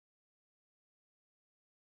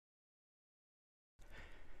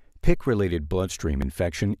PICC-related bloodstream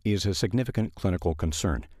infection is a significant clinical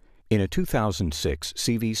concern. In a 2006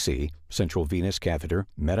 CVC, central venous catheter,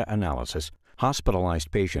 meta-analysis,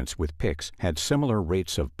 hospitalized patients with PICCs had similar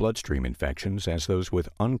rates of bloodstream infections as those with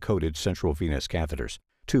uncoated central venous catheters,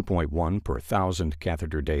 2.1 per 1,000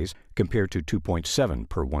 catheter days compared to 2.7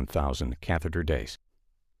 per 1,000 catheter days.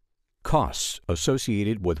 Costs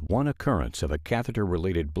associated with one occurrence of a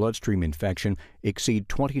catheter-related bloodstream infection exceed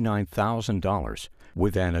 $29,000,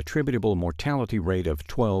 with an attributable mortality rate of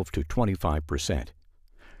 12 to 25%.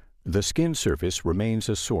 The skin surface remains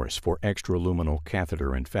a source for extraluminal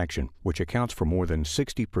catheter infection, which accounts for more than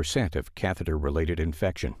 60% of catheter-related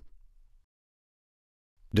infection.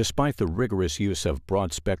 Despite the rigorous use of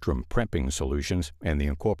broad-spectrum prepping solutions and the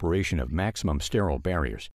incorporation of maximum sterile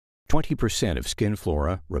barriers, 20% of skin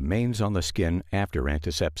flora remains on the skin after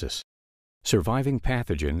antisepsis. Surviving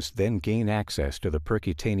pathogens then gain access to the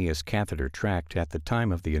percutaneous catheter tract at the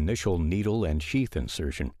time of the initial needle and sheath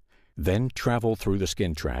insertion, then travel through the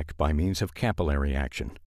skin tract by means of capillary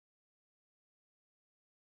action.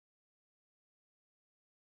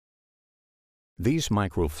 These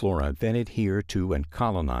microflora then adhere to and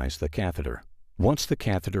colonize the catheter. Once the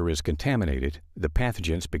catheter is contaminated, the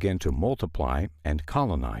pathogens begin to multiply and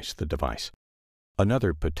colonize the device.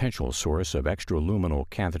 Another potential source of extraluminal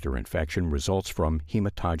catheter infection results from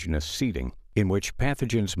hematogenous seeding, in which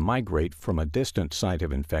pathogens migrate from a distant site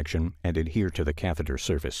of infection and adhere to the catheter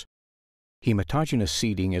surface. Hematogenous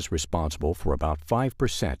seeding is responsible for about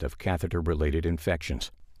 5% of catheter-related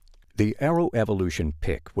infections. The AeroEvolution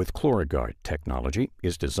PICC with Chloragard technology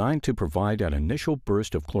is designed to provide an initial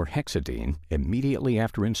burst of chlorahexidine immediately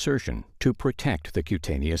after insertion to protect the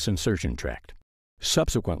cutaneous insertion tract.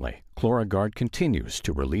 Subsequently, Chloragard continues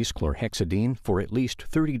to release chlorahexidine for at least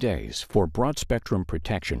 30 days for broad-spectrum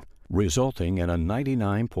protection, resulting in a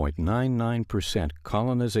 99.99%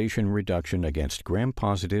 colonization reduction against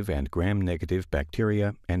gram-positive and gram-negative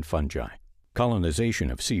bacteria and fungi.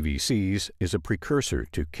 Colonization of CVCs is a precursor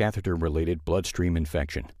to catheter-related bloodstream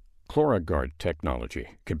infection. Chloragard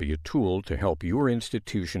technology can be a tool to help your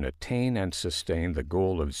institution attain and sustain the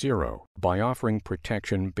goal of zero by offering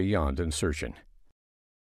protection beyond insertion.